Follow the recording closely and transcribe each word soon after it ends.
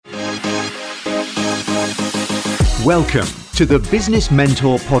Welcome to the Business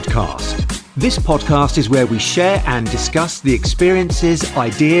Mentor Podcast. This podcast is where we share and discuss the experiences,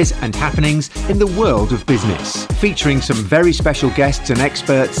 ideas, and happenings in the world of business, featuring some very special guests and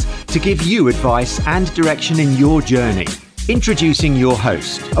experts to give you advice and direction in your journey. Introducing your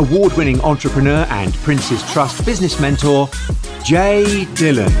host, award-winning entrepreneur and Prince's Trust business mentor, Jay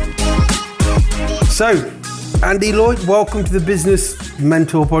Dillon. So, Andi, Lloyd, welcome to the Business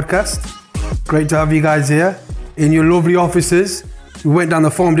Mentor Podcast. Great to have you guys here in your lovely offices. We went down the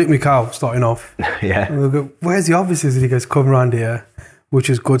farm, didn't we, Carl, starting off? Yeah. And we go, where's the offices? And he goes, come around here, which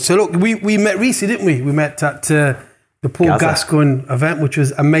is good. So look, we met recently, didn't we? We met at the Paul Gascoigne event, which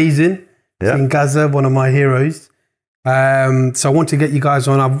was amazing. Yeah. Seeing Gaza, one of my heroes. So I want to get you guys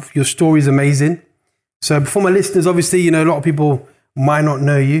on. Your story's amazing. So for my listeners, obviously, you know, a lot of people might not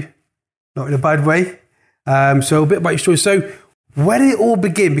know you, not in a bad way. So a bit about your story. So where did it all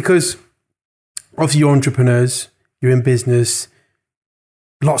begin? Because obviously you're entrepreneurs, you're in business,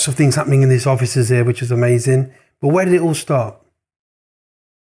 lots of things happening in these offices here, which is amazing. But where did it all start?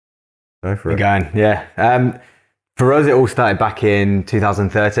 Go for it. Again, yeah. For us, it all started back in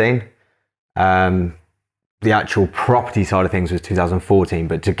 2013. The actual property side of things was 2014,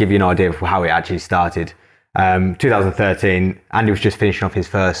 but to give you an idea of how it actually started, 2013, Andy was just finishing off his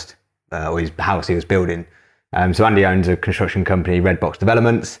first, or his house he was building. So Andy owns a construction company, Whitebox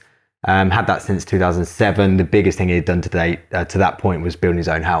Developments. Had that since 2007. The biggest thing he'd done to date, to that point, was building his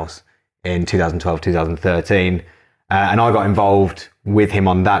own house in 2012, 2013. And I got involved with him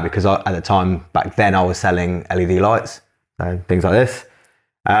on that because at the time, back then, I was selling LED lights, so things like this.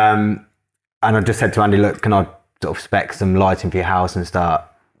 And I just said to Andy, look, can I sort of spec some lighting for your house and start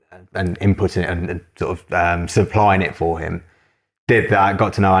and inputting it and sort of supplying it for him. Did that,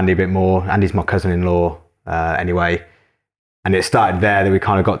 got to know Andy a bit more. Andy's my cousin-in-law anyway. And it started there that we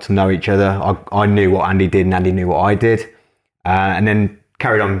kind of got to know each other. I knew what Andy did and Andy knew what I did. And then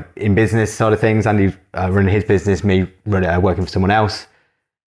carried on in business side of things. Andy running his business, me working for someone else.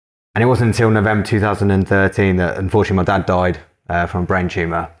 And it wasn't until November 2013 that unfortunately my dad died from a brain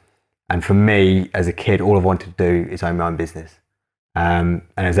tumour. And for me, as a kid, all I wanted to do is own my own business. And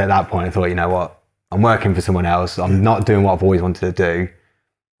it was at that point I thought, you know what? I'm working for someone else. I'm not doing what I've always wanted to do.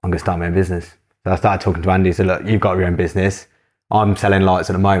 I'm going to start my own business. So I started talking to Andy. I said, look, you've got your own business. I'm selling lights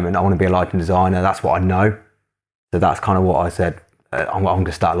at the moment. I want to be a lighting designer. That's what I know. So that's kind of what I said. I'm going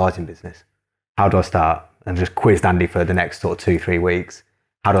to start a lighting business. How do I start? And just quizzed Andy for the next sort of 2-3 weeks.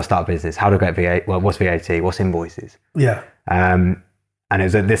 How do I start a business? How do I get VAT? Well, what's VAT? What's invoices? Yeah. And it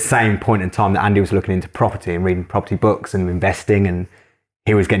was at this same point in time that Andy was looking into property and reading property books and investing, and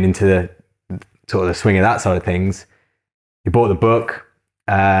he was getting into the sort of the swing of that side of things. He bought the book,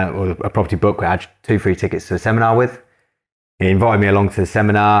 or a property book. We had 2 free tickets to a seminar with. He invited me along to the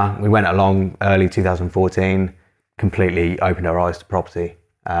seminar. We went along early 2014, completely opened our eyes to property.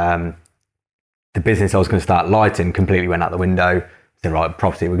 The business I was going to start lighting completely went out the window. I said, right,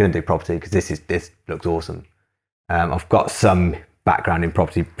 property, we're going to do property because this looks awesome. I've got some background in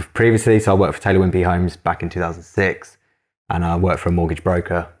property previously, so I worked for Taylor Wimpey Homes back in 2006, and I worked for a mortgage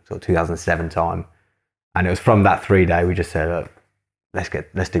broker sort of 2007 time. And it was from that 3-day we just said, look,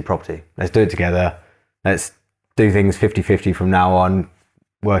 let's do property, let's do it together, let's do things 50-50 from now on,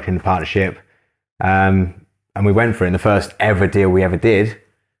 work in partnership. And we went for it. And the first ever deal we ever did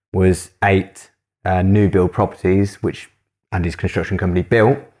was 8 new build properties, which Andy's construction company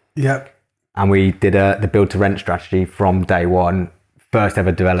built. Yep. And we did the build to rent strategy from day one. First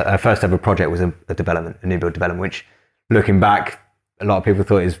ever project was a new build development, which looking back, a lot of people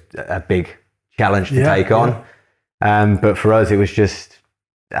thought it was a big challenge to take on. But for us, it was just,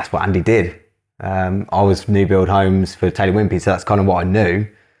 that's what Andy did. I was new build homes for Taylor Wimpey, so that's kind of what I knew.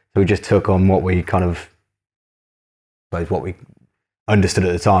 So we just took on what we what we understood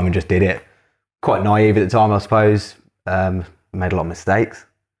at the time and just did it. Quite naive at the time, I suppose. Made a lot of mistakes,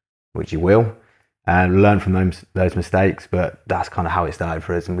 which you will, and learn from those mistakes. But that's kind of how it started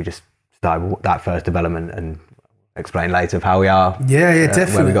for us, and we just started that first development and explain later of how we are. Yeah,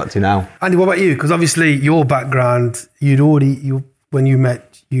 definitely. Where we got to now. Andy, what about you? Because obviously your background, when you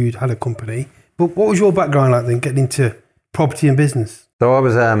met, you'd had a company. But what was your background like then, getting into property and business? So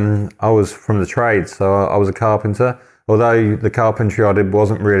I was from the trade, so I was a carpenter. Although the carpentry I did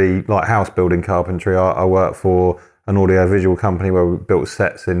wasn't really like house building carpentry, I worked for an audio-visual company where we built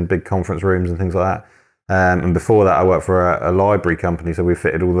sets in big conference rooms and things like that. And before that, I worked for a library company, so we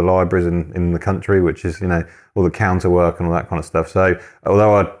fitted all the libraries in the country, which is, you know, all the counter work and all that kind of stuff. So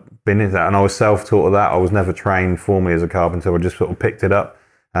although I'd been into that and I was self-taught of that, I was never trained formally as a carpenter. I just sort of picked it up,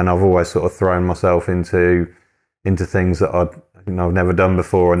 and I've always sort of thrown myself into things that I've never done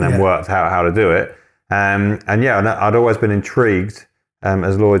before, and then worked out how to do it. And yeah, I'd always been intrigued,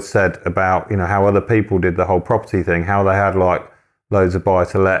 as Lloyd said, about, you know, how other people did the whole property thing, how they had like loads of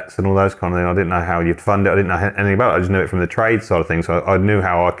buy-to-lets and all those kind of things. I didn't know how you'd fund it. I didn't know anything about it. I just knew it from the trade side of things. So I knew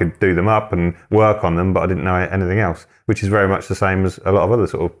how I could do them up and work on them, but I didn't know anything else, which is very much the same as a lot of other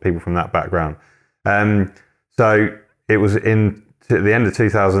sort of people from that background. So it was in the end of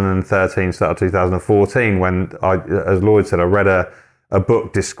 2013, start of 2014, when as Lloyd said, I read a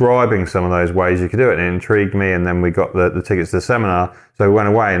book describing some of those ways you could do it, and it intrigued me. And then we got the tickets to the seminar, so we went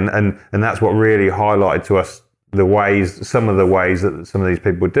away, and that's what really highlighted to us some of the ways that some of these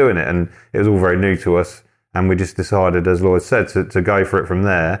people were doing it, and it was all very new to us. And we just decided, as Lloyd said, to go for it from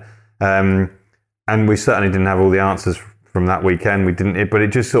there. And we certainly didn't have all the answers from that weekend. We didn't, but it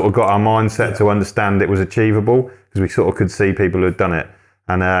just sort of got our mindset to understand it was achievable, because we sort of could see people who had done it,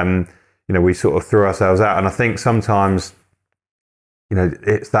 and you know, we sort of threw ourselves out. And I think sometimes, you know,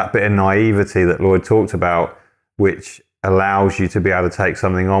 it's that bit of naivety that Lloyd talked about, which allows you to be able to take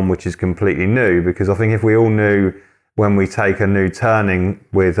something on which is completely new. Because I think if we all knew, when we take a new turning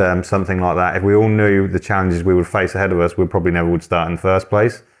with something like that, if we all knew the challenges we would face ahead of us, we probably never would start in the first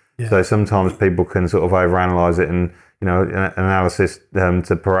place. Yeah. So sometimes people can sort of overanalyze it, and, you know, analysis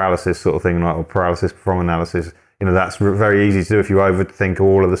to paralysis sort of thing, like, or paralysis from analysis. You know, that's very easy to do if you overthink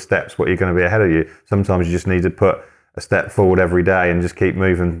all of the steps, what you're going to be ahead of you. Sometimes you just need to put a step forward every day and just keep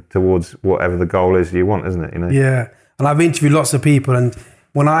moving towards whatever the goal is you want, isn't it? You know? Yeah. And I've interviewed lots of people, and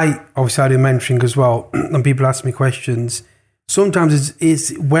when I obviously do mentoring as well, and people ask me questions, sometimes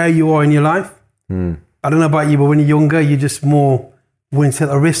it's where you are in your life. I don't know about you, but when you're younger, you're just more willing to take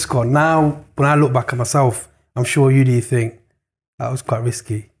a risk on. Now, when I look back at myself, I'm sure you think that was quite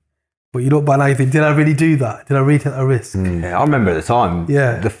risky. But you look back now, you think, did I really do that? Did I really take a risk? Yeah, I remember at the time,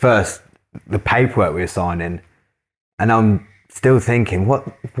 the paperwork we were signing, and I'm still thinking, what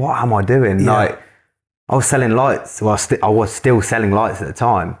am I doing? Yeah. Like, I was selling lights. Well, I was still selling lights at the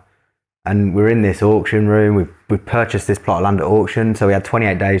time, and we were in this auction room. We purchased this plot of land at auction, so we had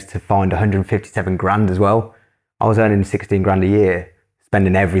 28 days to find 157 grand as well. I was earning 16 grand a year,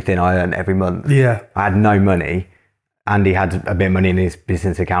 spending everything I earned every month. Yeah, I had no money. Andy had a bit of money in his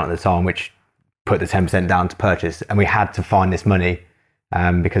business account at the time, which put the 10% down to purchase, and we had to find this money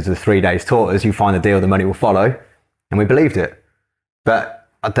because the 3 days taught us, you find the deal, the money will follow, and we believed it. But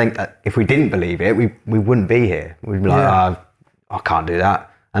I think that if we didn't believe it, we wouldn't be here. We'd be like, I can't do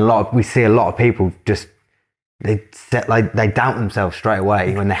that. And we see a lot of people just, they doubt themselves straight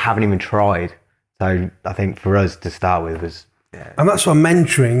away when they haven't even tried. So I think for us to start with was... Yeah. And that's why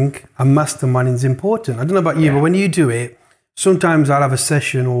mentoring and masterminding is important. I don't know about you, but when you do it, sometimes I'll have a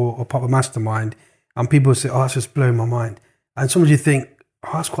session or pop a mastermind, and people say, that's just blowing my mind. And sometimes you think,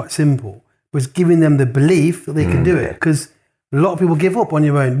 that's quite simple. But it's giving them the belief that they can do it. Because a lot of people give up on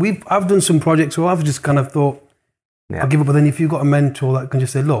your own. I've done some projects where I've just kind of thought, I'll give up. But then if you've got a mentor that can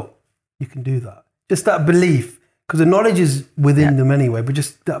just say, look, you can do that. Just that belief, because the knowledge is within them anyway, but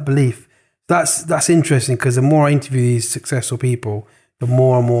just that belief. That's interesting, because the more I interview these successful people, the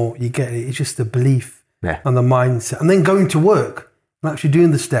more and more you get it. It's just the belief and the mindset. And then going to work and actually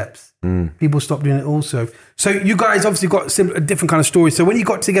doing the steps. People stop doing it also. So you guys obviously got a different kind of story. So when you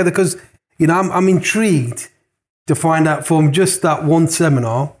got together, because, you know, I'm intrigued to find out from just that one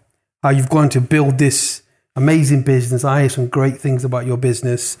seminar how you've gone to build this amazing business. I hear some great things about your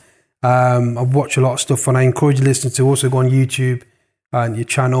business. I've watched a lot of stuff, and I encourage listeners to also go on YouTube and your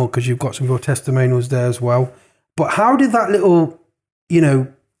channel, because you've got some of your testimonials there as well. But how did that little, you know,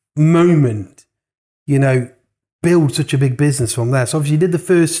 moment, you know, build such a big business from there? So obviously you did the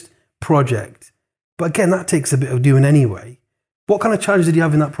first project, but again, that takes a bit of doing anyway. What kind of challenge did you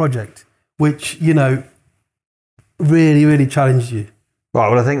have in that project, which, you know, really, really challenged you? Right,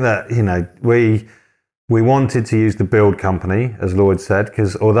 well, I think that, you know, we wanted to use the build company, as Lloyd said,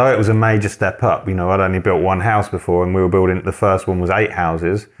 because although it was a major step up, you know, I'd only built one house before, and we were building, the first one was 8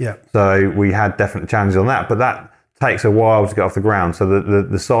 houses. Yeah. So we had definite challenges on that, but that takes a while to get off the ground. So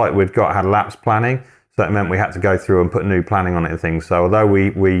the site we'd got had lapse planning, so that meant we had to go through and put new planning on it and things. So although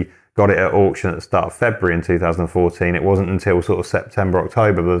we got it at auction at the start of February in 2014, it wasn't until sort of September,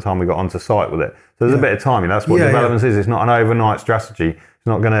 October by the time we got onto site with it. So there's a bit of time. That's what development is. It's not an overnight strategy.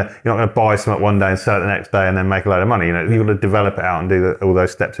 You're not gonna buy something one day and sell it the next day and then make a load of money. You know, you've got to develop it out and do all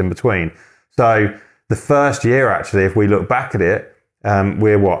those steps in between. So the first year, actually, if we look back at it,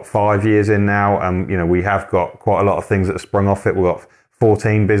 we're 5 years in now, and you know, we have got quite a lot of things that have sprung off it. We've got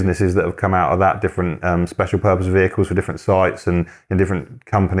 14 businesses that have come out of that, different special purpose vehicles for different sites and different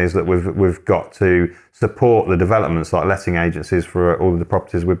companies that we've got to support the developments, like letting agencies for all of the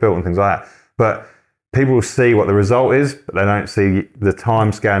properties we've built and things like that. But people see what the result is, but they don't see the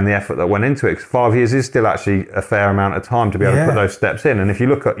time scale and the effort that went into it. 'Cause 5 years is still actually a fair amount of time to be able to put those steps in. And if you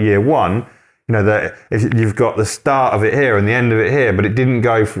look at year one, you know, that you've got the start of it here and the end of it here, but it didn't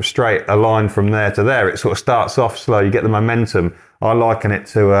go from straight a line from there to there. It sort of starts off slow. You get the momentum. I liken it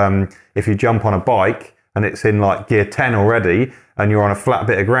to if you jump on a bike and it's in like gear 10 already and you're on a flat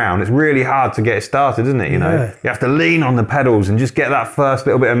bit of ground, it's really hard to get it started, isn't it? You know, you have to lean on the pedals and just get that first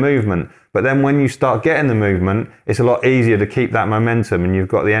little bit of movement. But then when you start getting the movement, it's a lot easier to keep that momentum and you've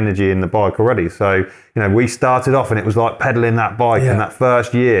got the energy in the bike already. So, you know, we started off and it was like pedaling that bike, and that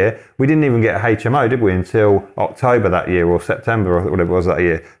first year, we didn't even get a HMO, did we, until October that year or September or whatever it was that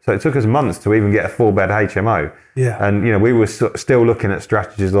year. So it took us months to even get a full bed HMO. And, you know, we were still looking at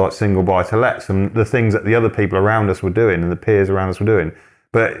strategies like single buy-to-lets and the things that the other people around us were doing and the peers around us were doing.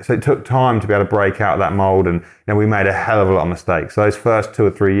 But so it took time to be able to break out of that mold, and, you know, we made a hell of a lot of mistakes. Those first 2 or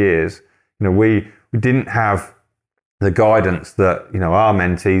 3 years, you know, we didn't have the guidance that, you know, our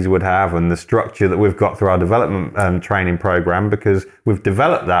mentees would have and the structure that we've got through our development training program, because we've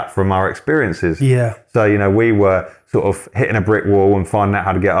developed that from our experiences. So, you know, we were sort of hitting a brick wall and finding out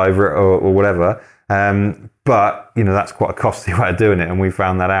how to get over it or whatever. But, you know, that's quite a costly way of doing it. And we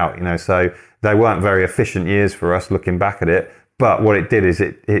found that out, you know, so they weren't very efficient years for us looking back at it. But what it did is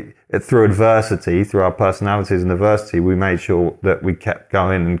it through adversity, through our personalities and adversity, we made sure that we kept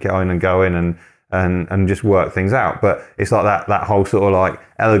going and just work things out. But it's like that whole sort of like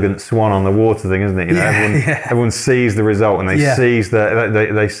elegant swan on the water thing, isn't it? You know, everyone sees the result and they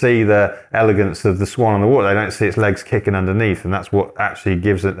see the elegance of the swan on the water. They don't see its legs kicking underneath, and that's what actually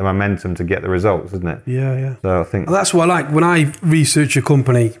gives it the momentum to get the results, isn't it? So I think that's what I like when I research a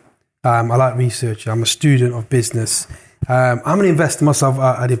company. I like research. I'm a student of business. I'm an investor myself.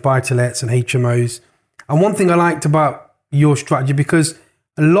 I did buy-to-lets and HMOs. And one thing I liked about your strategy, because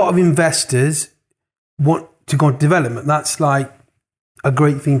a lot of investors want to go into development. That's like a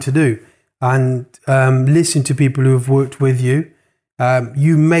great thing to do. And listen to people who have worked with you.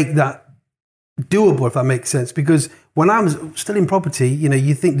 You make that doable, if that makes sense. Because when I was still in property, you know,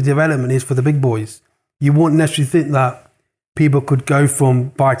 you think the development is for the big boys. You won't necessarily think that people could go from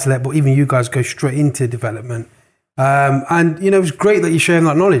buy-to-let, but even you guys go straight into development. And, you know, it's great that you're sharing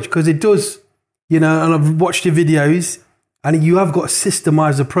that knowledge, because it does, you know, and I've watched your videos and you have got a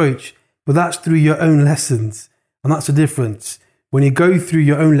systemized approach, but that's through your own lessons. And that's the difference. When you go through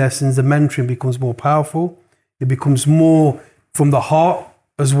your own lessons, the mentoring becomes more powerful. It becomes more from the heart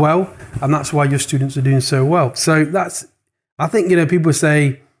as well. And that's why your students are doing so well. So I think, you know, people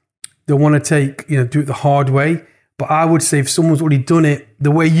say they want to do it the hard way. But I would say if someone's already done it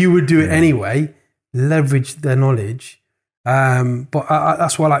the way you would do it anyway, leverage their knowledge. But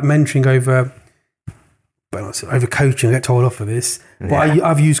that's why I like mentoring over coaching. I get told off for this. But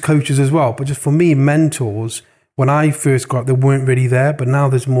I've used coaches as well. But just for me, mentors, when I first got up, they weren't really there. But now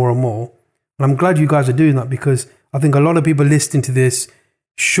there's more and more. And I'm glad you guys are doing that, because I think a lot of people listening to this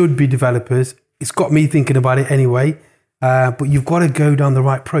should be developers. It's got me thinking about it anyway. But you've got to go down the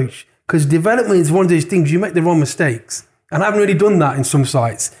right approach. Because development is one of those things, you make the wrong mistakes. And I haven't really done that in some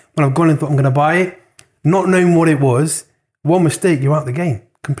sites. When I've gone and thought I'm going to buy it, not knowing what it was, one mistake, you're out the game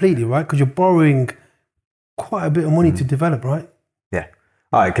completely, right? Because you're borrowing quite a bit of money to develop, right? Yeah.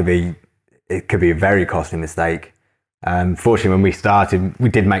 Oh, it could be a very costly mistake. Fortunately, when we started, we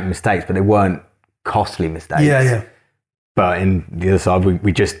did make mistakes, but they weren't costly mistakes. Yeah. But in the other side,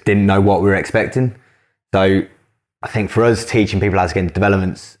 we just didn't know what we were expecting. So I think for us, teaching people how to get into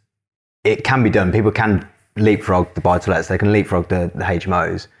developments, it can be done. People can leapfrog the buy-to-lets, they can leapfrog the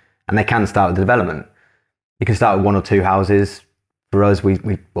HMOs, and they can start with the development. You can start with 1 or 2 houses. For us,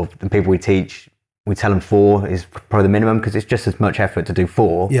 the people we teach, we tell them 4 is probably the minimum, because it's just as much effort to do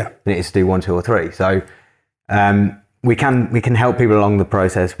 4 than it is to do 1, 2 or 3. So we can help people along the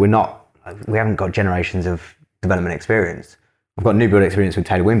process. We haven't got generations of development experience. We've got new build experience with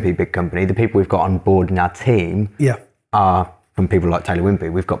Taylor Wimpey, big company. The people we've got on board in our team are from people like Taylor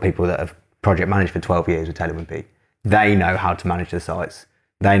Wimpey. We've got people that have project managed for 12 years with Taylor Wimpey. They know how to manage the sites.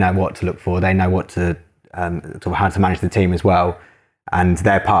 They know what to look for. They know what to how to manage the team as well. And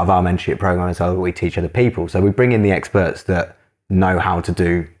they're part of our mentorship program as well, that we teach other people. So we bring in the experts that know how to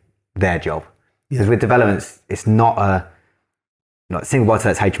do their job. Because with developments, it's not like single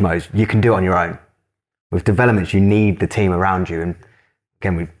buy-to-lets, HMOs. You can do it on your own. With developments, you need the team around you. And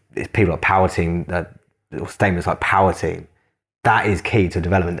again, it's people like power team, or statements like power team. That is key to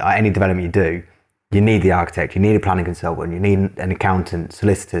development. Any development you do, you need the architect, you need a planning consultant, you need an accountant,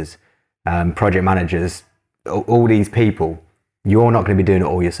 solicitors, project managers, all these people. You're not going to be doing it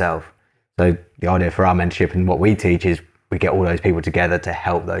all yourself. So the idea for our mentorship and what we teach is we get all those people together to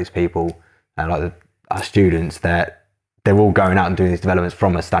help those people. Like our students, they're all going out and doing these developments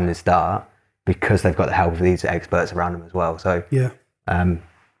from a standing start because they've got the help of these experts around them as well. So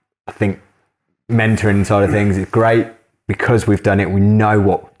I think mentoring side of things is great because we've done it. We know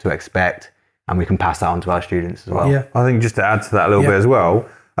what to expect, and we can pass that on to our students as well. Yeah. I think just to add to that a little bit as well,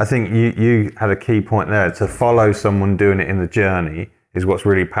 I think you had a key point there. To follow someone doing it in the journey is what's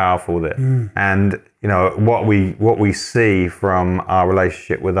really powerful there. And you know what we see from our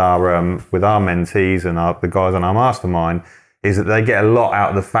relationship with our mentees and the guys on our mastermind is that they get a lot out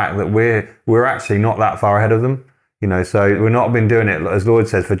of the fact that we're actually not that far ahead of them. You know, so we've not been doing it, as Lloyd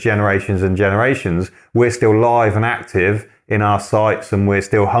says, for generations and generations. We're still live and active in our sites, and we're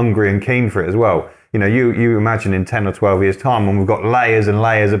still hungry and keen for it as well. You know, you imagine in 10 or 12 years' time when we've got layers and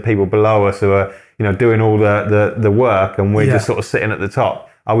layers of people below us who are, you know, doing all the work, and we're just sort of sitting at the top.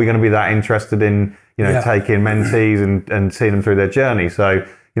 Are we going to be that interested in, you know, taking mentees and seeing them through their journey? So,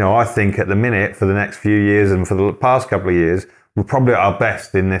 you know, I think at the minute, for the next few years and for the past couple of years, we're probably at our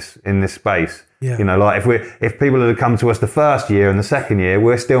best in this space. Yeah. You know, like if people had come to us the first year and the second year,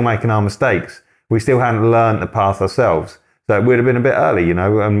 we're still making our mistakes. We still hadn't learned the path ourselves. So it would have been a bit early, you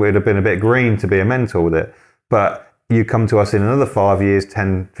know, and we'd have been a bit green to be a mentor with it. But you come to us in another 5 years,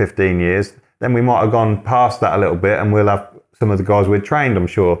 10, 15 years, then we might have gone past that a little bit, and we'll have some of the guys we'd trained, I'm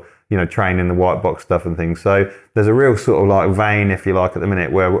sure, you know, training the Whitebox stuff and things. So there's a real sort of like vein, if you like, at the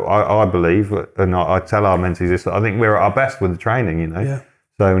minute where I believe, and I tell our mentees this, I think we're at our best with the training, you know. Yeah.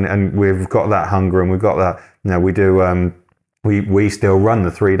 So, and we've got that hunger, and we've got that, you know, we do, we still run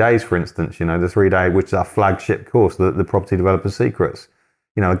the 3 days, for instance, you know, the 3 day, which is our flagship course, the Property Developer Secrets.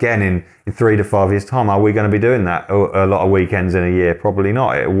 You know, again, in 3 to 5 years' time, are we going to be doing that a lot of weekends in a year? Probably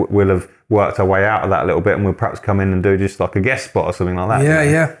not. We'll have worked our way out of that a little bit, and we'll perhaps come in and do just like a guest spot or something like that. Yeah,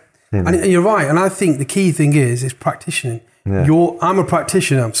 you know? yeah. And you're right. And I think the key thing is practicing. Yeah. I'm a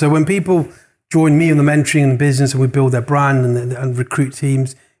practitioner. So when people join me in the mentoring and business, and we build their brand and recruit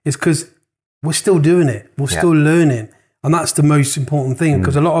teams, it's because we're still doing it. We're still learning. And that's the most important thing.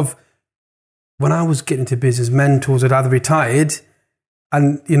 Because a lot of, when I was getting into business, mentors had either retired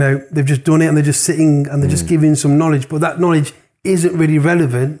and, you know, they've just done it and they're just sitting and they're just giving some knowledge. But that knowledge isn't really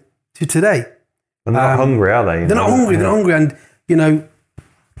relevant to today. And they're not hungry, are they? They're not hungry. They're not hungry. And, you know,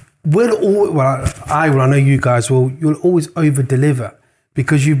 I know you guys will, you'll always over deliver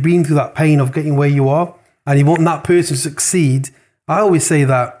because you've been through that pain of getting where you are and you want that person to succeed. I always say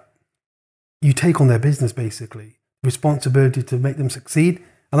that you take on their business, basically, responsibility to make them succeed.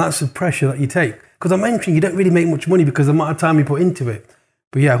 And that's the pressure that you take. Because I'm mentioning you don't really make much money because of the amount of time you put into it.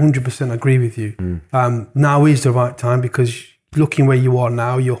 But yeah, 100% agree with you. Now is the right time because looking where you are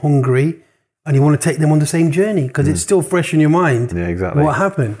now, you're hungry and you want to take them on the same journey because it's still fresh in your mind. Yeah, exactly. What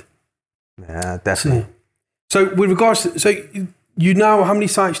happened? Yeah, definitely. So with regards to, you now, how many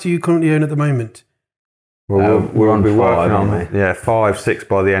sites do you currently own at the moment? Well, we're on 5, aren't we? Yeah, 5, 6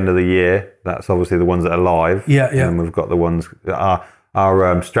 by the end of the year. That's obviously the ones that are live. Yeah. And we've got the ones that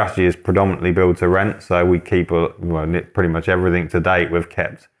our strategy is predominantly build to rent. So we keep pretty much everything to date we've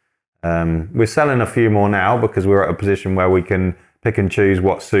kept. We're selling a few more now because we're at a position where we can pick and choose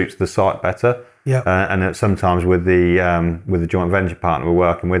what suits the site better. Yeah. And sometimes with the joint venture partner we're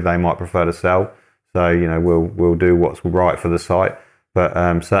working with, they might prefer to sell. So, you know, we'll do what's right for the site. But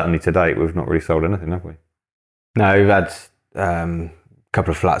certainly to date, we've not really sold anything, have we? No, we've had a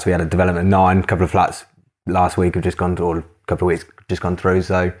couple of flats. We had a development 9, a couple of flats last week have just gone through, or a couple of weeks just gone through.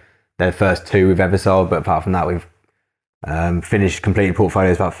 So they're the first 2 we've ever sold. But apart from that, we've finished completed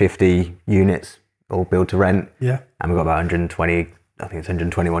portfolios, about 50 units, all built to rent. Yeah. And we've got about 120, I think it's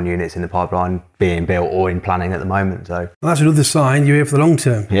 121 units in the pipeline being built or in planning at the moment. So Well, that's another sign you're here for the long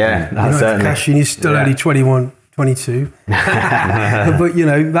term. yeah, You're that's not certainly. cash in, you're still only 21, 22. But, you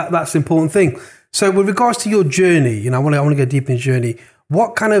know, that's the important thing. So with regards to your journey, you know, I want to go deep in your journey.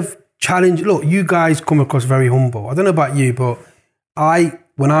 What kind of challenge, look, you guys come across very humble. I don't know about you, but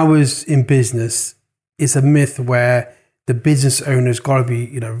when I was in business, it's a myth where the business owner's got to be,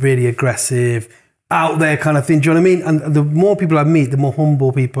 you know, really aggressive, out there kind of thing. Do you know what I mean? And the more people I meet, the more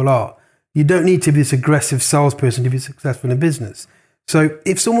humble people are. You don't need to be this aggressive salesperson to be successful in business. So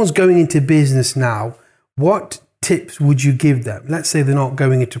if someone's going into business now, what tips would you give them? Let's say they're not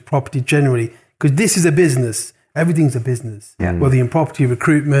going into property generally, because this is a business. Everything's a business. Yeah. Whether you're in property,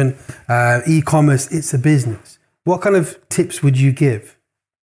 recruitment, e-commerce, it's a business. What kind of tips would you give?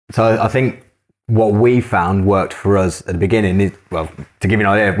 So I think what we found worked for us at the beginning is, well, to give you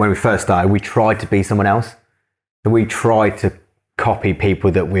an idea, when we first started, we tried to be someone else. So we tried to copy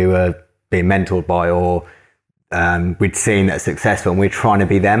people that we were being mentored by, or we'd seen that successful, and we're trying to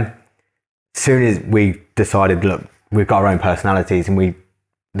be them. As soon as we decided, look, we've got our own personalities and we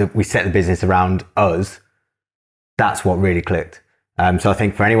we set the business around us, that's what really clicked. So I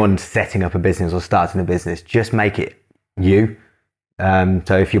think for anyone setting up a business or starting a business, just make it you.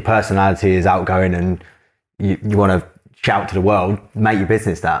 So if your personality is outgoing and you want to shout to the world, make your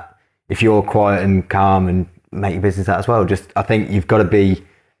business that. If you're quiet and calm, and make your business that as well. I think you've got to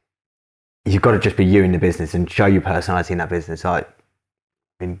just be you in the business and show your personality in that business. Like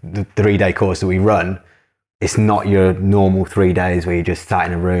in the 3-day course that we run, it's not your normal 3 days where you just sat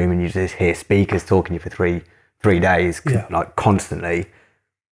in a room and you just hear speakers talking to you for three days, like constantly.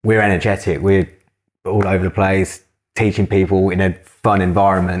 We're energetic. We're all over the place, teaching people in a fun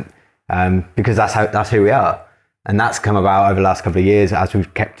environment, because that's who we are. And that's come about over the last couple of years as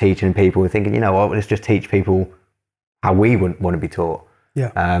we've kept teaching people. We're thinking, you know what, let's just teach people how we would want to be taught.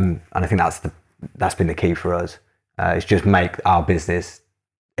 Yeah. And I think that's been the key for us. It's just make our business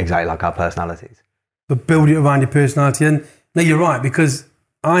exactly like our personalities. But build it around your personality. And no, you're right, because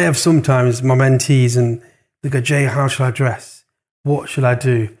I have sometimes my mentees and they go, Jay, how should I dress? What should I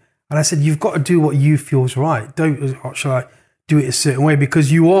do? And I said, you've got to do what you feel is right. Shall I do it a certain way?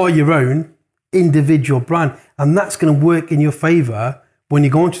 Because you are your own individual brand. And that's going to work in your favor when you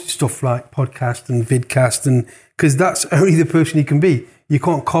go into stuff like podcast and vidcast, and because that's only the person you can be. You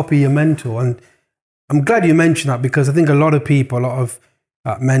can't copy your mentor. And I'm glad you mentioned that, because I think a lot of people, a lot of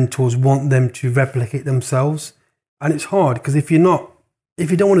mentors want them to replicate themselves. And it's hard, because if you don't want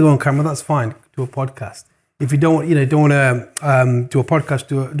to go on camera, that's fine. Do a podcast. If you don't want to do a podcast,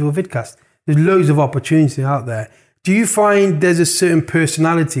 do a vidcast. There's loads of opportunity out there. Do you find there's a certain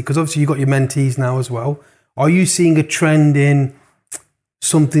personality? Because obviously you've got your mentees now as well. Are you seeing a trend in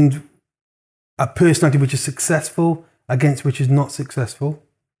a personality which is successful against which is not successful?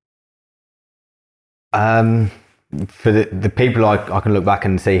 For the people I can look back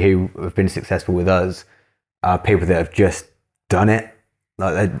and see who have been successful with us are people that have just done it.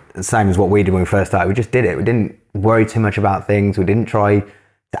 Like the same as what we did when we first started. We just did it. We didn't worry too much about things. We didn't try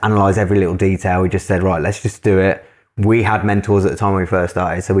to analyze every little detail. We just said, right, let's just do it. We had mentors at the time when we first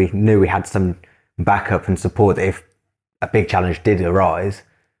started, so we knew we had some backup and support that if a big challenge did arise,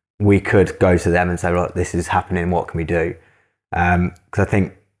 we could go to them and say, right, this is happening, what can we do? Because I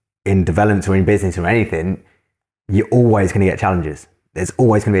think in development or in business or anything, you're always going to get challenges. There's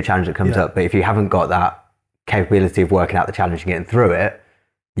always going to be a challenge that comes up, but if you haven't got that capability of working out the challenge and getting through it,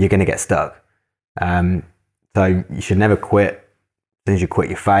 you're going to get stuck. So you should never quit. As soon as you quit,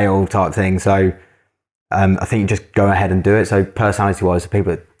 you fail type thing. So I think you just go ahead and do it. So personality-wise, the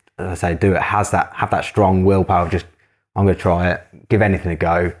people that, as I say, do it, have that strong willpower of just, I'm going to try it, give anything a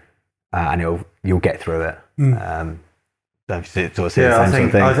go, and you'll get through it. I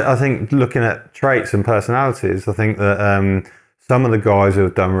think looking at traits and personalities, I think that some of the guys who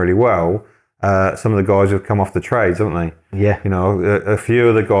have done really well, some of the guys who have come off the trades, haven't they? Yeah. You know, a few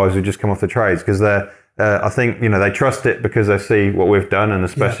of the guys who just come off the trades because they're, I think, you know, they trust it because they see what we've done, and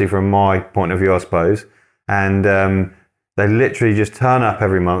especially from my point of view, I suppose. And they literally just turn up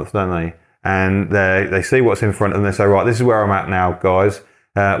every month, don't they? And they see what's in front of them. They say, right, this is where I'm at now, guys.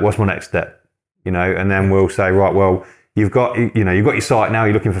 What's my next step? You know, and then we'll say, right, well, you've got your site now.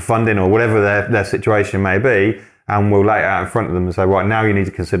 You're looking for funding or whatever their situation may be, and we'll lay it out in front of them and say, right, now you need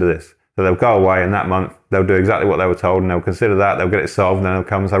to consider this. So they'll go away, and that month they'll do exactly what they were told, and they'll consider that. They'll get it solved, and then they'll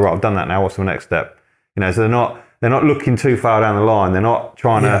come and say, right, I've done that now. What's the next step? You know, so they're not looking too far down the line. They're not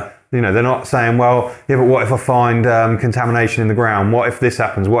trying to. You know, they're not saying, well, yeah, but what if I find contamination in the ground? What if this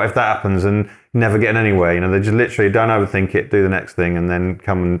happens? What if that happens? And never getting anywhere. You know, they just literally don't overthink it, do the next thing, and then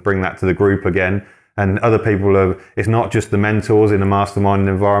come and bring that to the group again. And other people it's not just the mentors in a mastermind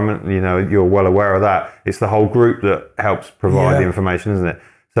environment. You know, you're well aware of that. It's the whole group that helps provide the information, isn't it?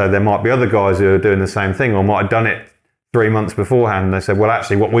 So there might be other guys who are doing the same thing or might have done it 3 months beforehand. And they said, well,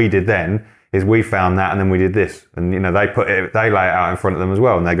 actually, what we did then is we found that and then we did this. And, you know, they lay it out in front of them as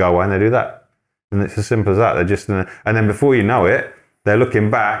well, and they go away and they do that. And it's as simple as that. They're just, and then before you know it, they're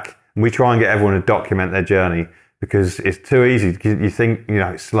looking back, and we try and get everyone to document their journey because it's too easy. You think, you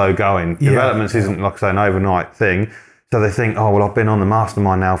know, it's slow going. Developments isn't, like I say, an overnight thing. So they think, oh, well, I've been on the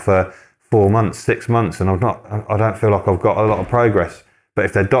mastermind now for 4 months, 6 months, and I don't feel like I've got a lot of progress. But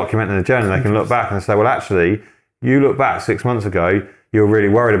if they're documenting the journey, they can look back and say, well, actually, you look back 6 months ago, you were really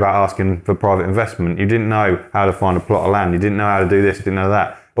worried about asking for private investment. You didn't know how to find a plot of land. You didn't know how to do this. You didn't know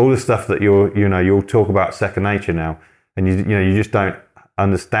that. All the stuff that you'll talk about second nature now, and you just don't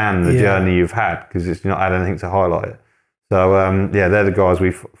understand the journey you've had because it's not had anything to highlight it. So they're the guys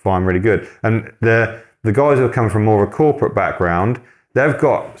we find really good. And the guys who are coming from more of a corporate background, they've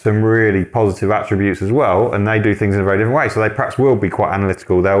got some really positive attributes as well, and they do things in a very different way. So they perhaps will be quite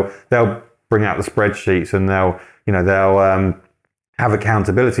analytical. They'll bring out the spreadsheets, and they'll have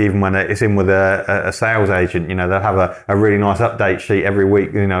accountability even when it's in with a sales agent. You know, they'll have a really nice update sheet every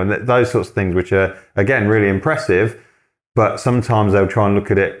week, you know, those sorts of things, which are, again, really impressive. But sometimes they'll try and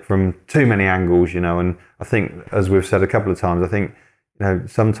look at it from too many angles, you know, and I think, as we've said a couple of times, I think, you know,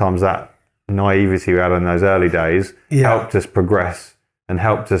 sometimes that naivety we had in those early days helped us progress and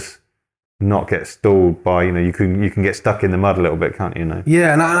helped us not get stalled by, you know, you can get stuck in the mud a little bit, can't you?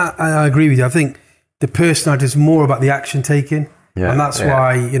 Yeah, and I agree with you. I think the personality is more about the action taking. Yeah, and that's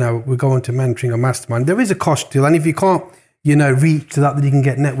why, you know, we're going to mentoring a mastermind. There is a cost to it. And if you can't, you know, reach to that, then you can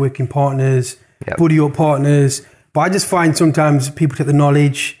get networking partners, buddy up partners. But I just find sometimes people take the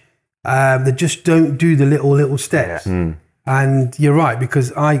knowledge, they just don't do the little steps. Yeah. And you're right,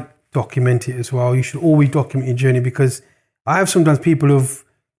 because I document it as well. You should always document your journey, because I have sometimes people who've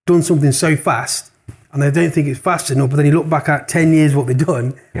done something so fast and they don't think it's fast enough, but then you look back at 10 years what they've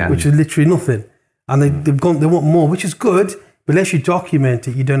done, which is literally nothing. And they want more, which is good. But unless you document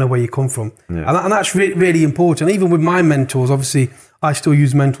it, you don't know where you come from. Yeah. And that's really important. Even with my mentors, obviously, I still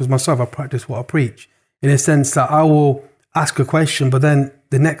use mentors myself. I practice what I preach, in a sense that I will ask a question, but then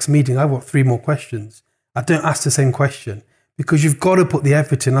the next meeting, I've got 3 more questions. I don't ask the same question, because you've got to put the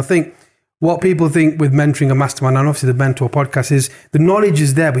effort in. I think what people think with mentoring a mastermind, and obviously the Mentor podcast, is the knowledge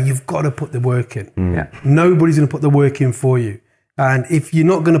is there, but you've got to put the work in. Yeah. Nobody's going to put the work in for you. And if you're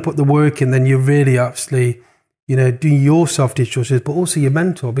not going to put the work in, then you're really actually, you know, doing your self-discharges, but also your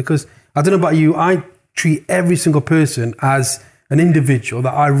mentor. Because I don't know about you, I treat every single person as an individual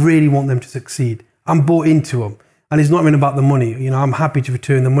that I really want them to succeed. I'm bought into them. And it's not even about the money. You know, I'm happy to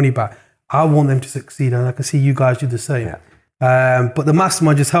return the money back. I want them to succeed, and I can see you guys do the same. Yeah. But the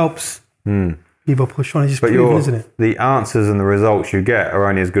mastermind just helps people push on. It's just proven, isn't it? The answers and the results you get are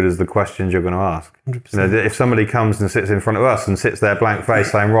only as good as the questions you're going to ask. 100%. You know, if somebody comes and sits in front of us and sits there blank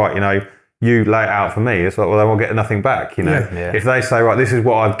face saying, right, you know, you lay it out for me, it's like, well, then we'll get nothing back, you know. Yeah. If they say, right, this is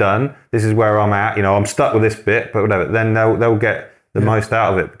what I've done, this is where I'm at, you know, I'm stuck with this bit, but whatever, then they'll get the most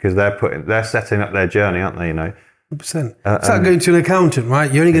out of it, because they're setting up their journey, aren't they, you know. 100%. It's like going to an accountant,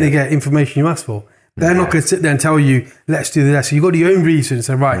 right? You're only going to get information you ask for. They're not going to sit there and tell you, let's do this. So you've got to do your own research and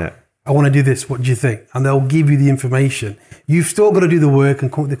say, right, I want to do this. What do you think? And they'll give you the information. You've still got to do the work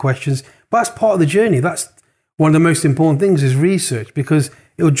and come up with the questions. But that's part of the journey. That's one of the most important things, is research, because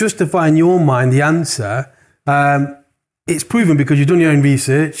it'll justify in your mind the answer. It's proven because you've done your own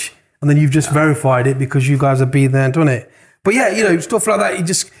research, and then you've just verified it because you guys have been there and done it. But yeah, you know, stuff like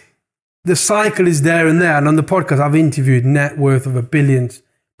that, the cycle is there and there. And on the podcast, I've interviewed net worth of £1 billion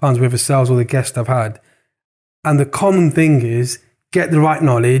worth of sales, or the guests I've had. And the common thing is get the right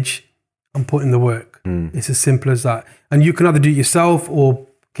knowledge and put in the work. It's as simple as that. And you can either do it yourself or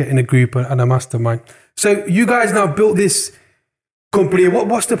get in a group and a mastermind. So you guys now built this company.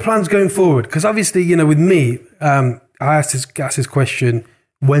 What's the plans going forward? Because obviously, you know, with me, I asked this question,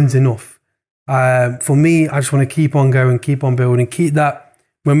 when's enough? For me, I just want to keep on going, keep on building, keep that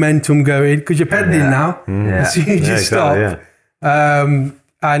momentum going, because you're pedaling now. As soon as you stop. And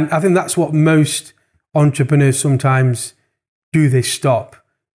I think that's what most entrepreneurs sometimes do. They stop.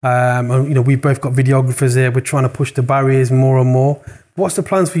 And, you know, we've both got videographers here. We're trying to push the barriers more and more. What's the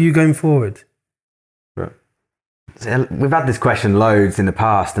plans for you going forward? We've had this question loads in the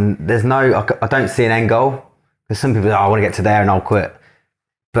past, and I don't see an end goal. Because some people say, I want to get to there and I'll quit.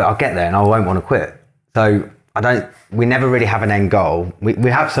 But I'll get there and I won't want to quit. So we never really have an end goal. We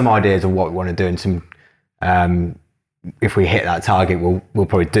have some ideas of what we want to do, and some, if we hit that target, we'll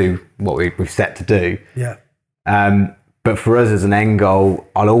probably do what we've set to do. Yeah. But for us as an end goal,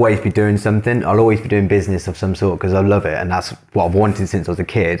 I'll always be doing something. I'll always be doing business of some sort, because I love it, and that's what I've wanted since I was a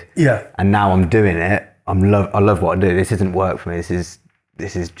kid. Yeah. And now I'm doing it. I love what I do. This isn't work for me. This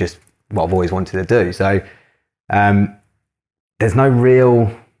is just what I've always wanted to do. So there's no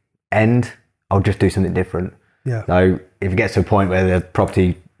real end. I'll just do something different. Yeah. So if it gets to a point where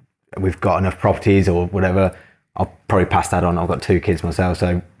we've got enough properties or whatever, I'll probably pass that on. I've got 2 kids myself,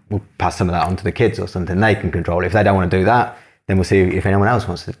 so we'll pass some of that on to the kids or something. They can control it. If they don't want to do that, then we'll see if anyone else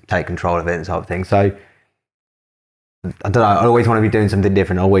wants to take control of it and sort of thing. So I don't know. I always want to be doing something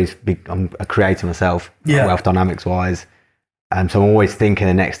different. I'm a creator myself, wealth dynamics wise. So I'm always thinking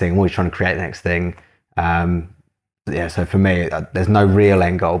the next thing. I'm always trying to create the next thing. So for me, there's no real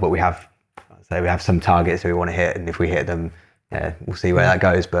end goal, but we have some targets that we want to hit, and if we hit them, we'll see where that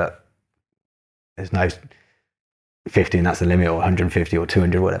goes. But there's no 50 and that's the limit, or 150 or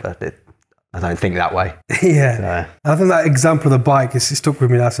 200, whatever. I don't think that way. Yeah. I think that example of the bike is stuck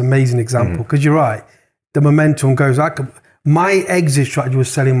with me. That's an amazing example, because you're right. The momentum goes. My exit strategy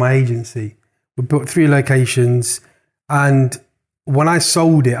was selling my agency. We built 3 locations, and when I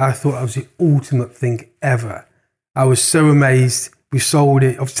sold it, I thought it was the ultimate thing ever. I was so amazed. We sold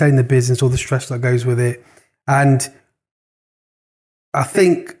it, of selling the business, all the stress that goes with it. And I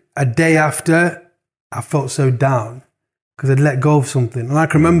think a day after, I felt so down because I'd let go of something. And I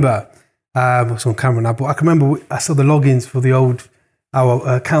can remember, it's on camera now, but I can remember I saw the logins for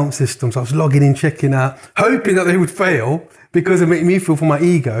our account system. So I was logging in, checking out, hoping that they would fail because it made me feel for my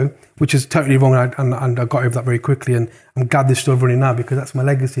ego, which is totally wrong. And I got over that very quickly. And I'm glad this still running now because that's my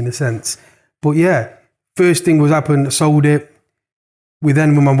legacy in a sense. But yeah, first thing was happened, I sold it. With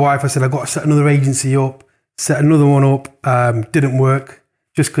my wife, I said, I got to set another agency up, set another one up, didn't work.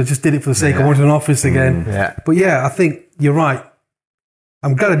 Just did it for the sake I wanted an office again. But yeah, I think you're right.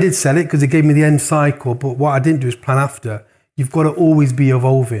 I'm glad I did sell it because it gave me the end cycle. But what I didn't do is plan after. You've got to always be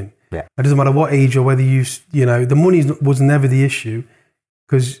evolving. Yeah. It doesn't matter what age or whether the money was never the issue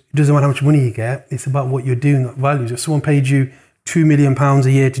because it doesn't matter how much money you get. It's about what you're doing, that values. If someone paid you £2 million a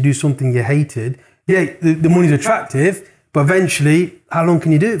year to do something you hated, the money's attractive, but eventually, how long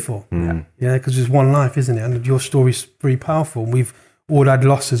can you do it for? Yeah, because there's one life, isn't it? And your story's very powerful. We've all had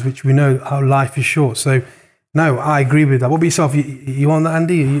losses, which we know how life is short. So, no, I agree with that. What about yourself? You on that,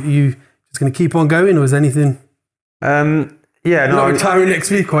 Andy? Are you just going to keep on going, or is anything? You're not retiring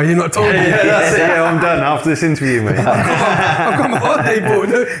next week, are you? Not told me. That's it. Yeah, I'm done after this interview, mate. I've got my holiday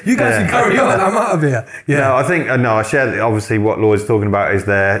booked. You guys can carry on. I'm out of here. Yeah. No, I think I share. Obviously, what Lloyd's talking about is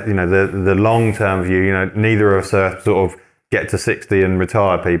the long term view. Neither of us are sort of get to 60 and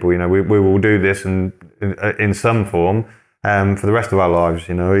retire people. We will do this in some form. For the rest of our lives,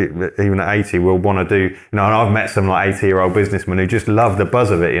 even at 80, we'll want to do, and I've met some 80-year-old businessmen who just love the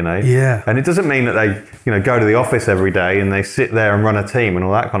buzz of it, Yeah. And it doesn't mean that they, go to the office every day and they sit there and run a team and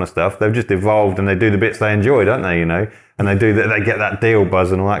all that kind of stuff. They've just evolved and they do the bits they enjoy, don't they, And they get that deal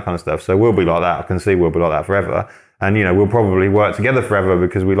buzz and all that kind of stuff. So we'll be like that. I can see we'll be like that forever. And, we'll probably work together forever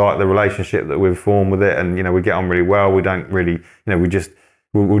because we like the relationship that we've formed with it. And, we get on really well. We don't really, we'll just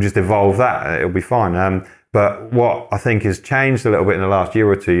evolve that. It'll be fine. But what I think has changed a little bit in the last year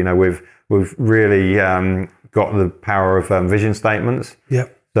or two, we've really got the power of vision statements.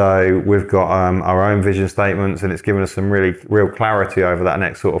 Yep. So we've got our own vision statements, and it's given us some real clarity over that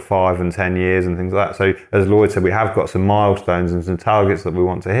next sort of 5 and 10 years and things like that. So as Lloyd said, we have got some milestones and some targets that we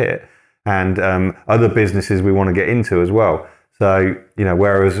want to hit, and other businesses we want to get into as well. So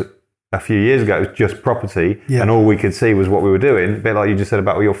whereas a few years ago, it was just property, and all we could see was what we were doing. A bit like you just said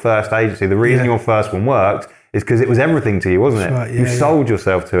about your first agency. The reason your first one worked is because it was everything to you, wasn't it? Right, you sold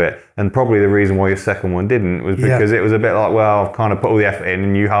yourself to it. And probably the reason why your second one didn't was because it was a bit like, well, I've kind of put all the effort in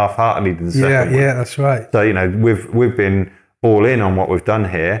and you half-heartedly did the second one. Yeah, that's right. So, we've been all in on what we've done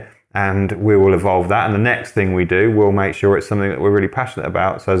here, and we will evolve that. And the next thing we do, we'll make sure it's something that we're really passionate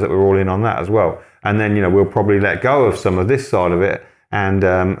about so that we're all in on that as well. And then, we'll probably let go of some of this side of it and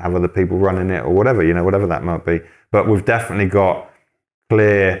have other people running it or whatever, whatever that might be. But we've definitely got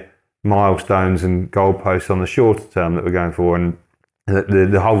clear milestones and goalposts on the shorter term that we're going for. And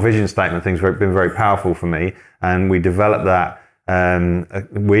the whole vision statement thing's been very powerful for me. And we developed that.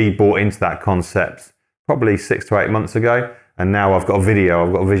 We bought into that concept probably 6 to 8 months ago. And now I've got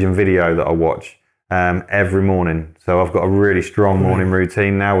a vision video that I watch every morning. So I've got a really strong morning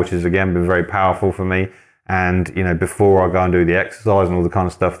routine now, which has again been very powerful for me. And, before I go and do the exercise and all the kind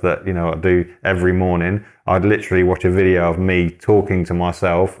of stuff that, I do every morning, I'd literally watch a video of me talking to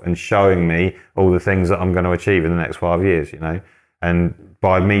myself and showing me all the things that I'm going to achieve in the next 5 years, And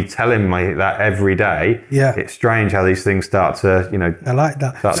by me telling me that every day, it's strange how these things start to, I like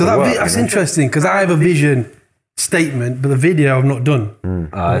that. So that's interesting because I have a vision statement, but the video I've not done.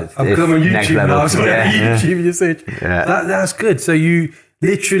 I've come on YouTube now, so YouTube usage. That's good. So you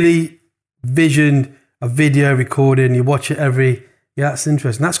literally visioned a video recording, you watch it that's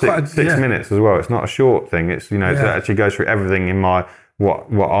interesting. That's quite 6 minutes as well. It's not a short thing. It's, it actually goes through everything in my, what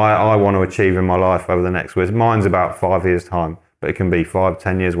I want to achieve in my life over the next years. Mine's about 5 years time, but it can be 5,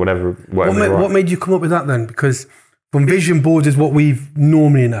 10 years, whatever. What made you come up with that then? Because from vision boards is what we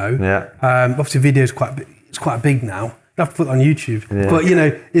normally know. Obviously video is quite big now. I have to put it on YouTube. But,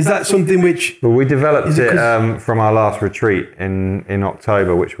 is that something which... Well, we developed it from our last retreat in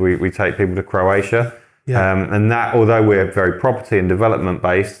October, which we take people to Croatia. And that, although we're very property and development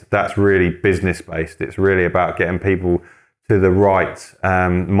based, that's really business based. It's really about getting people to the right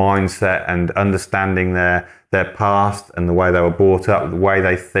mindset and understanding their past and the way they were brought up, the way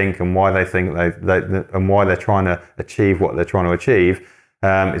they think and why they think and why they're trying to achieve what they're trying to achieve.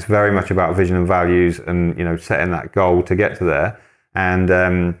 It's very much about vision and values and, setting that goal to get to there.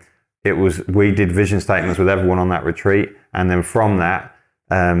 And we did vision statements with everyone on that retreat. And then from that,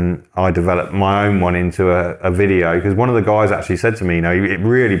 I developed my own one into a video, because one of the guys actually said to me, it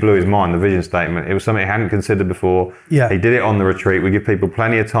really blew his mind, the vision statement. It was something he hadn't considered before. Yeah. He did it on the retreat. We give people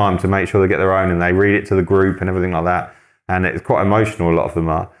plenty of time to make sure they get their own, and they read it to the group and everything like that. And it's quite emotional, a lot of them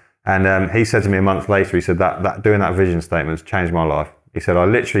are. And he said to me a month later, he said that doing that vision statement has changed my life. He said, I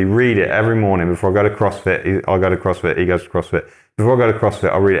literally read it every morning before I go to CrossFit. I go to CrossFit, he goes to CrossFit. Before I go to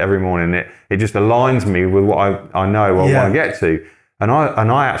CrossFit, I read it every morning. It just aligns me with what I know I want to get to. And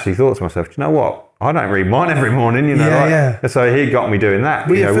I actually thought to myself, do you know what? I don't read mine every morning, So he got me doing that.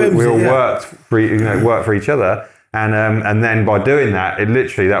 We all worked for each other. And then by doing that, it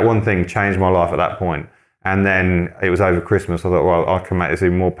literally, that one thing changed my life at that point. And then it was over Christmas. I thought, well, I can make this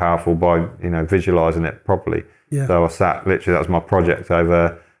even more powerful by, visualizing it properly. Yeah. So I sat, literally, that was my project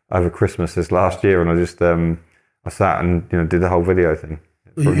over Christmas this last year. And I just, I sat and, did the whole video thing.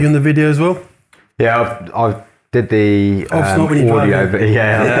 You in the video as well? Yeah, I did the audio. I've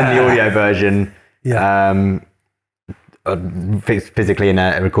done the audio version. Yeah. Physically in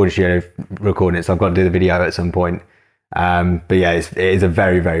a recording studio, recording it. So I've got to do the video at some point. But yeah, it is a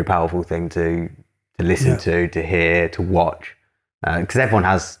very, very powerful thing to listen to hear, to watch. Because everyone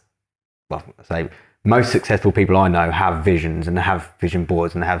has, most successful people I know have visions, and they have vision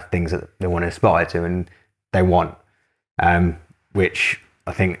boards, and they have things that they want to aspire to and they want, which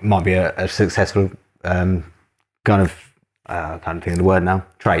I think might be a successful I can't think of the word now,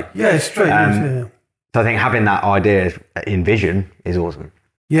 trait. Yeah, it's trait. So I think having that idea in vision is awesome.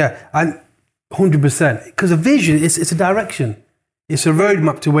 Yeah, and 100%. Because a vision, it's a direction. It's a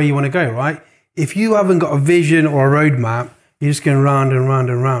roadmap to where you want to go, right? If you haven't got a vision or a roadmap, you're just going round and round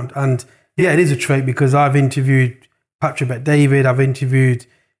and round. And yeah, it is a trait, because I've interviewed Patrick Bet-David, I've interviewed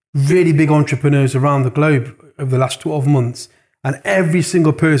really big entrepreneurs around the globe over the last 12 months, and every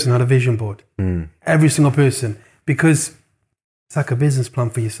single person had a vision board. Every single person, because it's like a business plan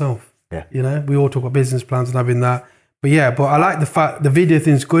for yourself. Yeah. We all talk about business plans and having that. But I like the fact the video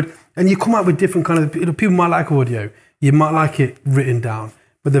thing's good, and you come out with different kind of, people might like audio, you might like it written down,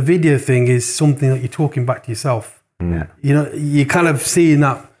 but the video thing is something that you're talking back to yourself. Yeah. You're kind of seeing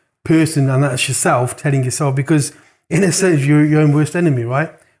that person, and that's yourself telling yourself, because in a sense, you're your own worst enemy,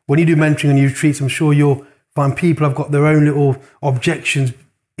 right? When you do mentoring and you retreats, I'm sure you'll find people have got their own little objections.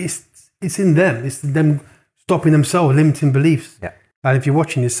 It's in them. It's them stopping themselves, limiting beliefs. Yeah. And if you're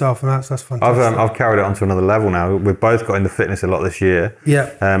watching yourself, and that's fantastic. I've carried it on to another level now. We've both got into fitness a lot this year.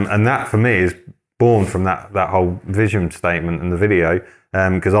 Yeah. And that for me is born from that whole vision statement and the video.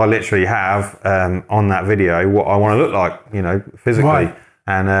 Because I literally have on that video what I want to look like, physically. Right.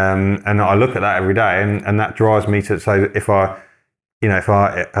 And I look at that every day, and that drives me to say, if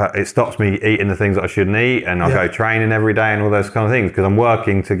it stops me eating the things that I shouldn't eat, and I go training every day and all those kind of things, because I'm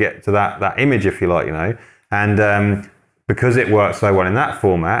working to get to that image, if you like, and because it works so well in that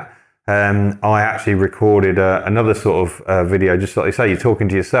format, I actually recorded another sort of video, just like you say, you're talking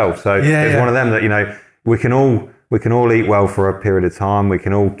to yourself. So it's one of them that, we can all eat well for a period of time. We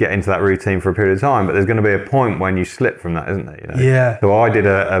can all get into that routine for a period of time, but there's going to be a point when you slip from that, isn't there? Yeah. So I did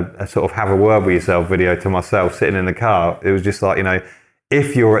a sort of have a word with yourself video to myself sitting in the car. It was just like,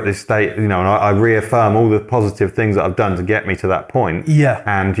 if you're at this state, and I reaffirm all the positive things that I've done to get me to that point. Yeah.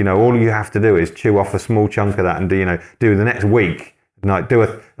 And, all you have to do is chew off a small chunk of that and do the next week.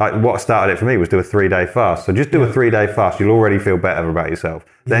 What started it for me was do a 3-day fast. So just do a 3-day fast. You'll already feel better about yourself.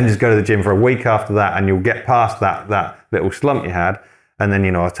 Then just go to the gym for a week after that, and you'll get past that little slump you had. And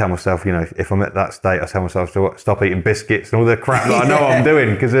then, I tell myself, if I'm at that state, I tell myself to stop eating biscuits and all the crap that I know I'm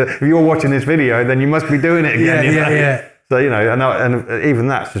doing. Because if you're watching this video, then you must be doing it again. Yeah. So, and even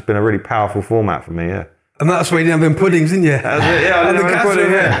that's just been a really powerful format for me, yeah. And that's why you didn't have them puddings, didn't you? That's it, yeah. I didn't have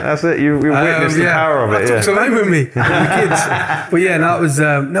pudding, yeah. That's it. You witnessed the power of it, I took some home with me, with the kids. But yeah, that was,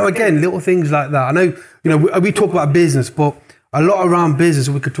 again, little things like that. I know, we talk about business, but a lot around business,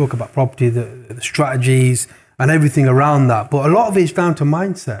 we could talk about property, the strategies and everything around that. But a lot of it is down to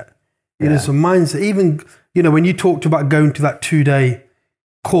mindset. Some mindset. Even, when you talked about going to that 2-day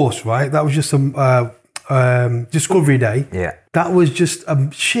course, right? That was just some discovery day. Yeah. That was just a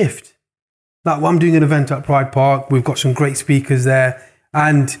shift. Like, I'm doing an event at Pride Park. We've got some great speakers there,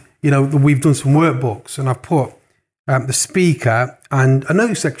 and we've done some workbooks, and I've put the speaker and a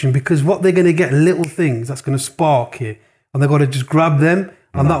note section, because what they're going to get little things that's going to spark it, and they've got to just grab them,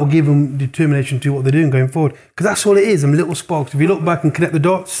 and that will give them determination to do what they're doing going forward. Because that's all it is, them little sparks. If you look back and connect the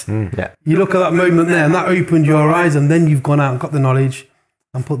dots, you look at that moment there, and that opened your eyes, and then you've gone out and got the knowledge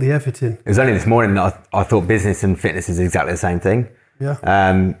and put the effort in. It was only this morning that I thought business and fitness is exactly the same thing.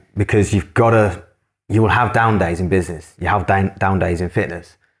 Yeah. Because you will have down days in business. You have down days in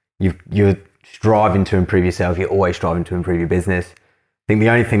fitness. You're striving to improve yourself. You're always striving to improve your business. think the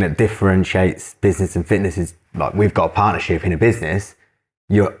only thing that differentiates business and fitness is like we've got a partnership in a business.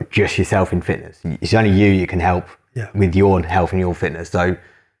 You're just yourself in fitness. It's only you can help with your health and your fitness. So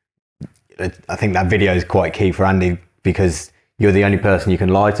I think that video is quite key for Andy because you're the only person you can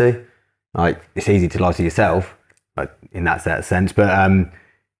lie to. Like it's easy to lie to yourself, like in that sense. But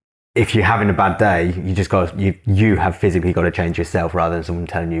if you're having a bad day, you just got you have physically got to change yourself rather than someone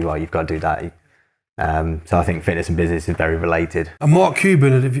telling you, "Oh, you've got to do that." So I think fitness and business is very related. And Mark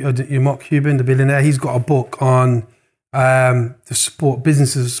Cuban, the billionaire, he's got a book on the sport,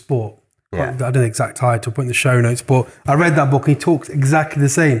 business as a sport. I don't know the exact title, put in the show notes, but I read that book and he talks exactly the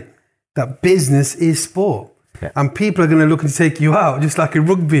same, that business is sport. Yeah. And people are going to look and take you out, just like in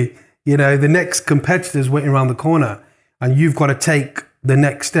rugby. You know, the next competitor's waiting around the corner and you've got to take the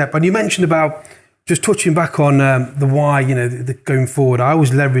next step. And you mentioned about just touching back on the why, you know, the going forward. I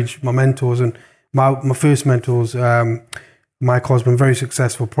always leverage my mentors, and my first mentors, Mike Osborne, very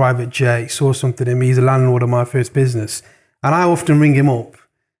successful, private jet, saw something in me. He's a landlord of my first business. And I often ring him up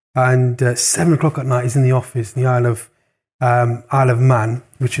and 7 o'clock at night he's in the office in the Isle of Man,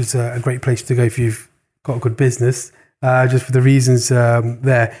 which is a great place to go if you've got a good business, just for the reasons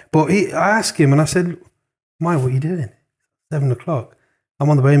there. But I asked him and I said, Mike, what are you doing? 7 o'clock. I'm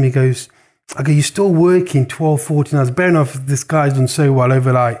on the way and he goes, I go, you're still working 12, 14 hours. Bear enough, this guy's done so well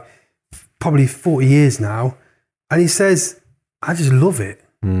over like probably 40 years now. And he says, I just love it.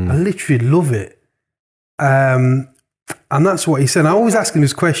 I literally love it. And that's what he said. And I always ask him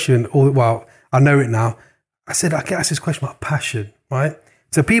this question, well, I know it now. I said, I get asked this question about passion, right?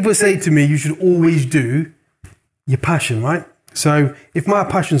 So people say to me, you should always do your passion, right? So if my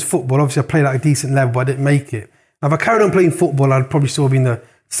passion's football, obviously I played at a decent level, but I didn't make it. Now, if I carried on playing football, I'd probably still be in the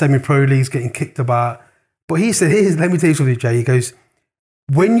semi-pro leagues getting kicked about. But he said, let me tell you something, Jay. He goes,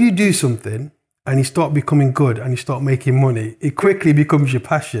 when you do something and you start becoming good and you start making money, it quickly becomes your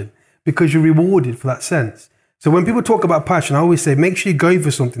passion because you're rewarded for that sense. So when people talk about passion, I always say, make sure you go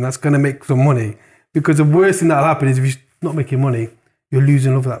for something that's going to make some money, because the worst thing that'll happen is if you're not making money, you're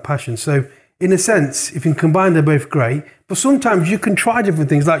losing love of that passion. So in a sense, if you can combine, they're both great. But sometimes you can try different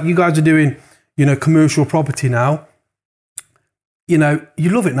things, like you guys are doing, you know, commercial property now. You know, you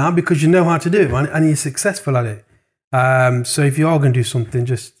love it now because you know how to do it, and you're successful at it. So if you are going to do something,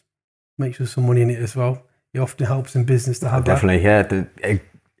 just make sure there's some money in it as well. It often helps in business to have definitely, that. Yeah. It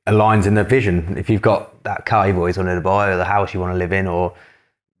aligns in the vision. If you've got that car you've always wanted to buy, or the house you want to live in, or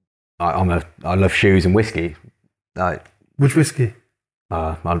I love shoes and whiskey. Which whiskey?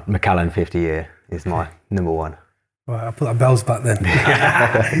 My Macallan 50 year is my number one. Right, I'll put that bells back then.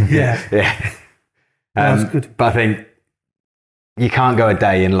 Yeah. That's good. But I think you can't go a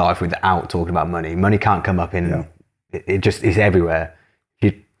day in life without talking about money. Money can't come up in, it just is everywhere.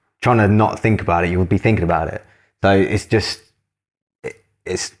 If you're trying to not think about it, you would be thinking about it. So it's just,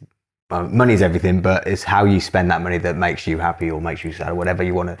 money's everything, but it's how you spend that money that makes you happy or makes you sad, or whatever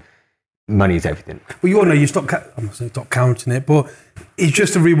you want to. Money's everything. Well, you all know, you stop counting it, but it's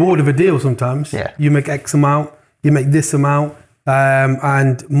just a reward of a deal sometimes. Yeah. You make X amount, you make this amount,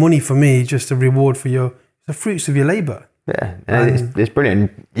 and money for me is just a reward for the fruits of your labour. Yeah, it's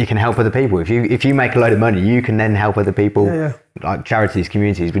brilliant. You can help other people. If you make a load of money, you can then help other people. Yeah. Like charities,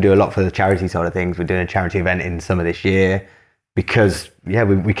 communities. We do a lot for the charity side of things. We're doing a charity event in summer this year because we can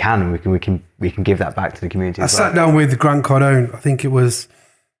give that back to the community. I sat down with Grant Cardone. I think it was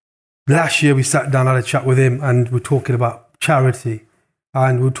last year. We sat down, had a chat with him, and we're talking about charity.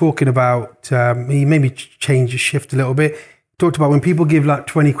 And we're talking about he maybe changed his shift a little bit. Talked about when people give like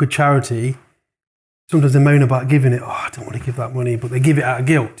 20 quid charity. Sometimes they moan about giving it. Oh, I don't want to give that money, but they give it out of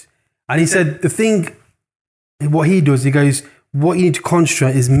guilt. And he said, what he does, he goes, what you need to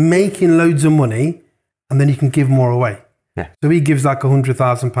concentrate is making loads of money, and then you can give more away. Yeah. So he gives like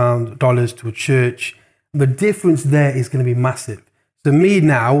 $100,000 to a church. The difference there is going to be massive. So me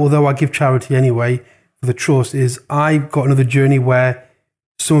now, although I give charity anyway for the trust, is I've got another journey where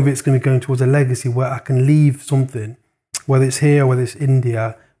some of it's going to be going towards a legacy where I can leave something, whether it's here or whether it's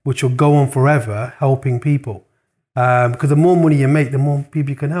India, which will go on forever helping people. Because the more money you make, the more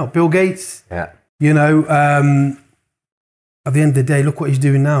people you can help. Bill Gates, you know, at the end of the day, look what he's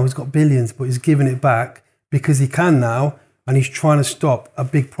doing now. He's got billions, but he's giving it back because he can now, and he's trying to stop a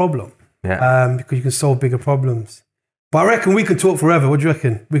big problem. Because you can solve bigger problems. But I reckon we could talk forever. What do you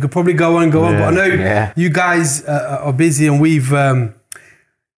reckon? We could probably go on. But I know you guys are busy, and we've, we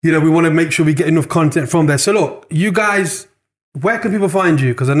want to make sure we get enough content from there. So look, you guys, where can people find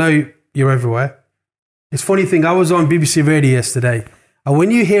you? Because I know you're everywhere. It's a funny thing. I was on BBC Radio yesterday, and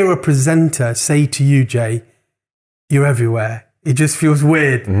when you hear a presenter say to you, Jay, you're everywhere, it just feels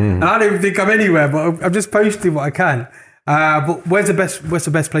weird. And I don't even think I'm anywhere, but I'm just posting what I can. But what's the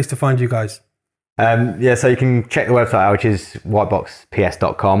best place to find you guys? So you can check the website out, which is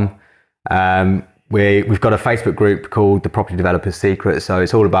whiteboxps.com. We've got a Facebook group called The Property Developer's Secret, so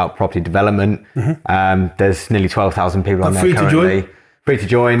it's all about property development. There's nearly 12,000 people on there currently. Free to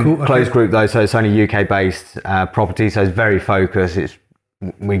join. Cool, okay. Closed group though, so it's only UK-based property, so it's very focused.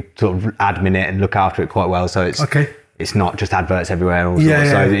 We sort of admin it and look after it quite well, so it's not just adverts everywhere.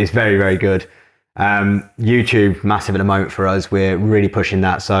 So it's very, very good. YouTube, massive at the moment for us. We're really pushing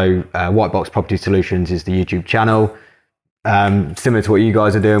that. So Whitebox Property Solutions is the YouTube channel. Similar to what you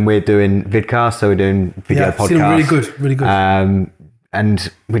guys are doing, we're doing vidcasts, so we're doing video podcasts. Really good.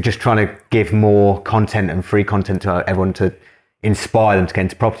 And we're just trying to give more content and free content to everyone to inspire them to get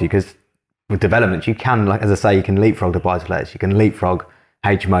into property, because with developments, you can, like as I say, you can leapfrog the buy-to-lets, you can leapfrog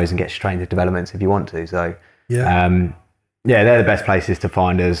HMOs and get straight into developments if you want to. So they're the best places to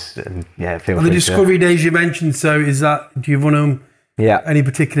find us. And feel free. The discovery days you mentioned, so do you want them? Any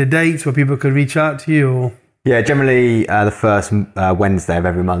particular dates where people could reach out to you? Or? Yeah, generally the first Wednesday of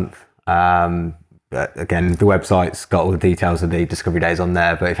every month. Again, the website's got all the details of the discovery days on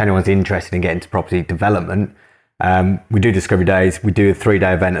there. But if anyone's interested in getting into property development, we do discovery days. We do a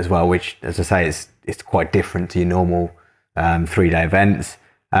 3-day event as well, which, as I say, it's quite different to your normal 3-day events.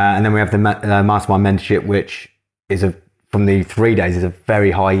 And then we have the mastermind mentorship, which is from the 3 days is a very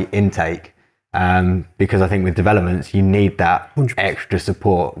high intake, because I think with developments you need that 100%. Extra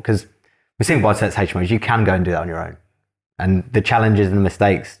support, because with single buy-to-lets HMOs you can go and do that on your own, and the challenges and the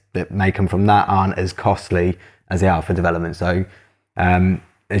mistakes that may come from that aren't as costly as they are for development. So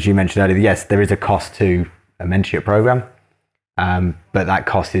as you mentioned earlier, yes, there is a cost to a mentorship program, but that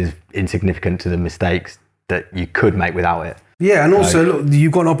cost is insignificant to the mistakes that you could make without it. Yeah, and also look,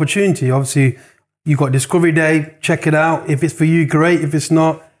 you've got an opportunity. Obviously, you've got Discovery Day. Check it out. If it's for you, great. If it's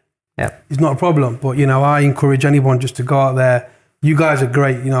not, it's not a problem. But I encourage anyone just to go out there. You guys are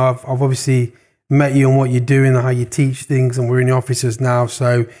great. I've obviously met you and what you're doing and how you teach things, and we're in the offices now.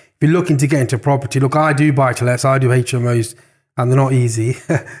 So if you're looking to get into property, look, I do buy-to-lets, I do HMOs, and they're not easy.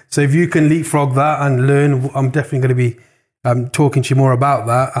 So if you can leapfrog that and learn, I'm definitely going to be talking to you more about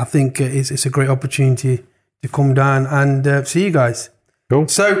that. I think it's a great opportunity to come down and see you guys. Cool.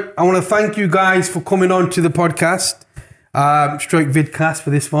 So I want to thank you guys for coming on to the podcast, stroke vidcast for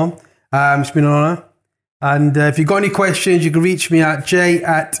this one. It's been an honor. And if you've got any questions, you can reach me at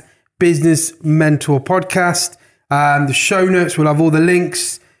J@Business Mentor Podcast. The show notes will have all the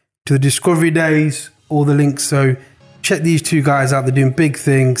links to the discovery days, all the links. So check these two guys out. They're doing big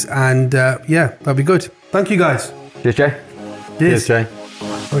things, and that'll be good. Thank you guys. Cheers, Jay. Cheers, Jay.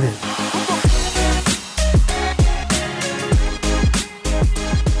 Brilliant.